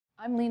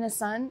I'm Lena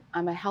Sun.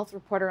 I'm a health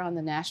reporter on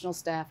the national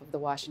staff of the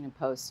Washington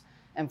Post.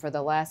 And for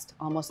the last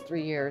almost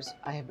 3 years,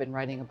 I have been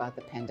writing about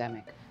the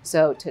pandemic.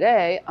 So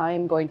today I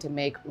am going to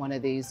make one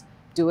of these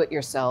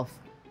do-it-yourself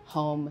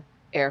home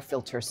air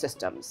filter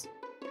systems.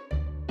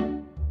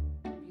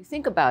 If you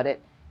think about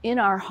it, in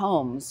our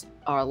homes,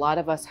 a lot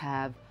of us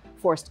have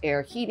forced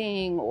air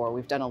heating, or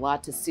we've done a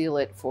lot to seal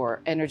it for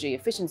energy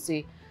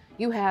efficiency.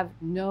 You have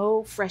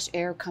no fresh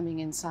air coming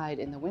inside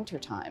in the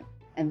wintertime.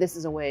 And this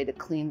is a way to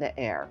clean the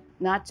air,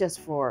 not just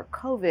for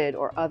COVID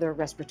or other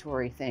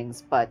respiratory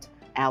things, but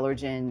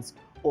allergens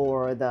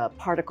or the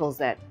particles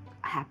that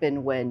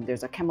happen when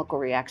there's a chemical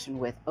reaction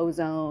with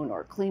ozone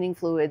or cleaning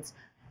fluids.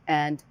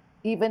 And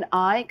even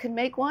I can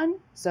make one,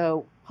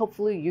 so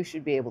hopefully you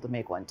should be able to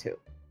make one too.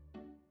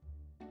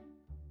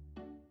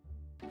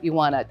 You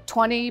want a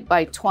 20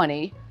 by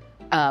 20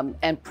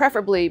 and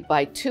preferably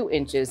by 2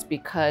 inches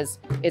because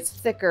it's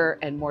thicker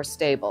and more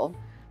stable.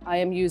 I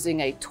am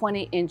using a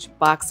 20-inch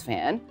box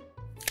fan,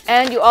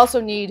 and you also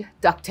need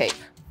duct tape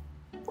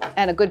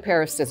and a good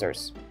pair of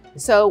scissors.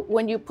 So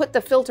when you put the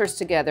filters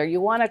together,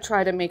 you want to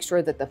try to make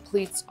sure that the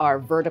pleats are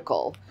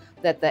vertical,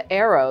 that the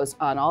arrows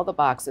on all the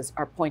boxes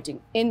are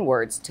pointing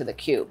inwards to the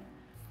cube.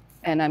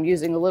 And I'm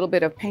using a little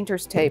bit of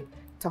painter's tape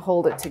to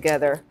hold it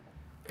together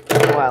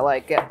while I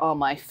get all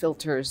my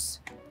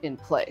filters in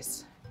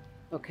place.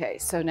 Okay,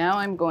 so now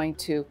I'm going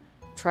to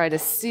try to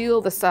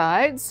seal the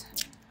sides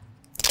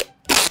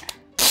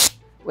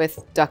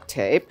with duct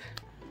tape.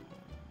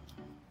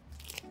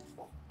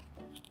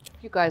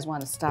 You guys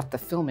want to stop the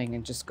filming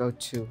and just go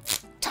to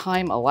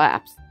time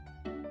elapsed.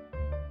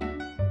 Let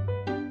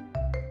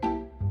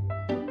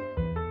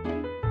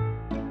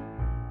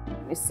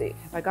me see,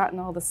 have I gotten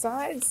all the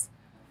sides?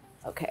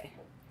 Okay.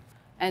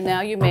 And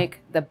now you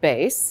make the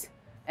base,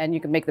 and you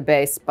can make the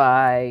base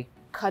by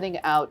cutting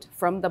out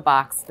from the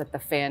box that the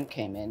fan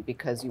came in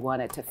because you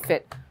want it to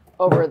fit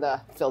over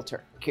the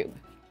filter cube.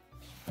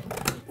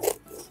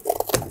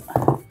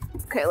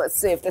 Okay, let's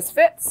see if this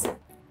fits.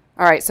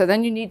 All right, so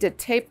then you need to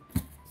tape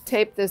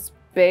this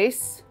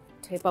base,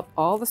 tape up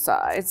all the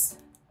sides.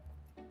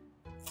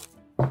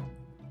 And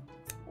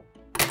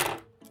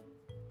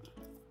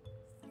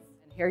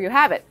here you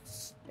have it.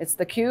 It's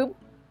the cube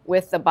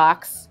with the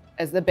box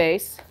as the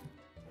base.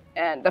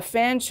 And the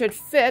fan should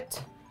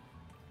fit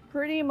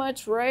pretty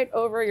much right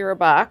over your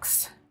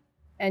box.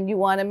 And you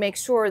want to make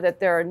sure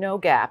that there are no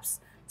gaps.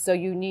 So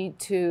you need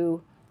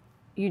to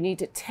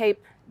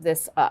tape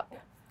this up.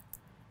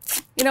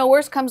 You know,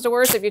 worst comes to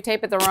worst, if you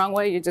tape it the wrong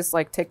way, you just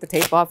like take the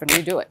tape off and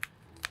redo it.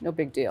 No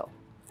big deal.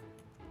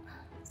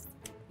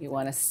 You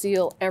want to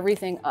seal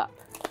everything up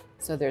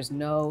so there's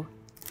no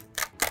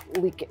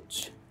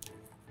leakage.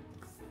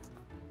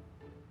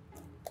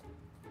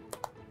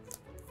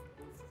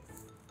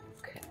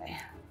 Okay.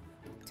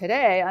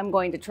 Today, I'm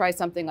going to try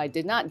something I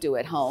did not do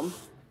at home,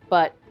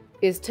 but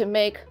is to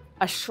make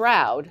a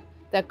shroud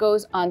that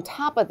goes on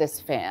top of this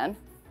fan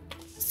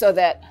so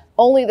that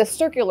only the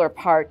circular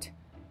part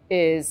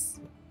is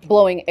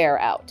blowing air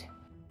out.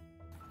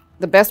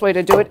 The best way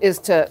to do it is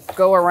to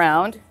go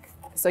around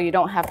so you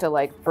don't have to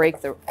like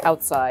break the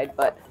outside,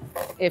 but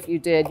if you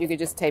did, you could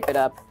just tape it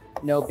up,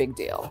 no big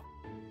deal.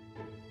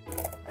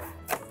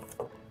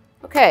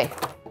 Okay,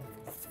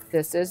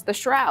 this is the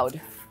shroud.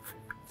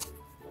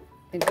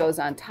 It goes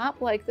on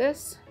top like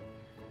this.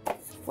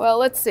 Well,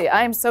 let's see,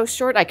 I am so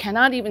short I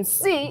cannot even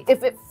see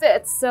if it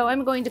fits, so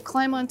I'm going to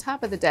climb on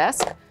top of the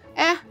desk.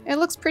 It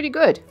looks pretty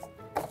good.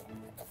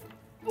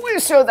 I'm going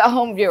to show the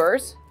home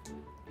viewers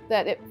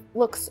that it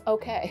looks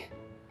okay.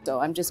 So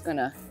I'm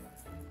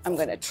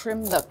going to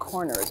trim the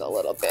corners a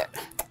little bit.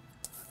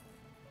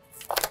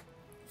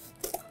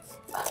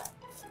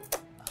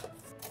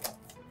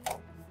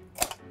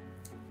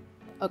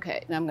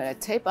 Okay, now I'm going to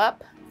tape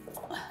up.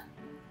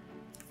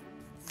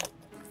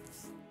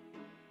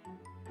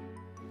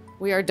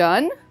 We are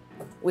done.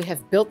 We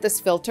have built this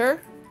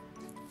filter.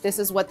 This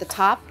is what the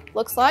top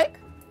looks like.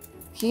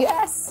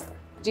 Yes.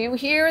 Do you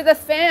hear the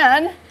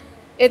fan?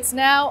 It's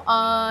now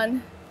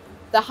on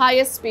the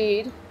highest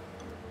speed,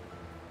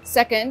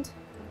 second,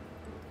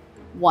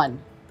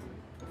 1.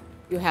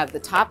 You have the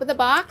top of the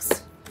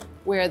box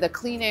where the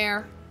clean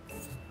air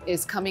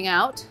is coming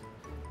out.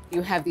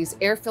 You have these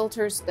air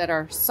filters that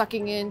are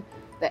sucking in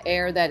the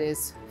air that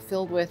is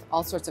filled with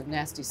all sorts of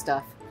nasty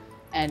stuff.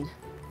 And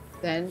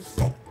then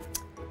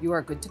you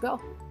are good to go.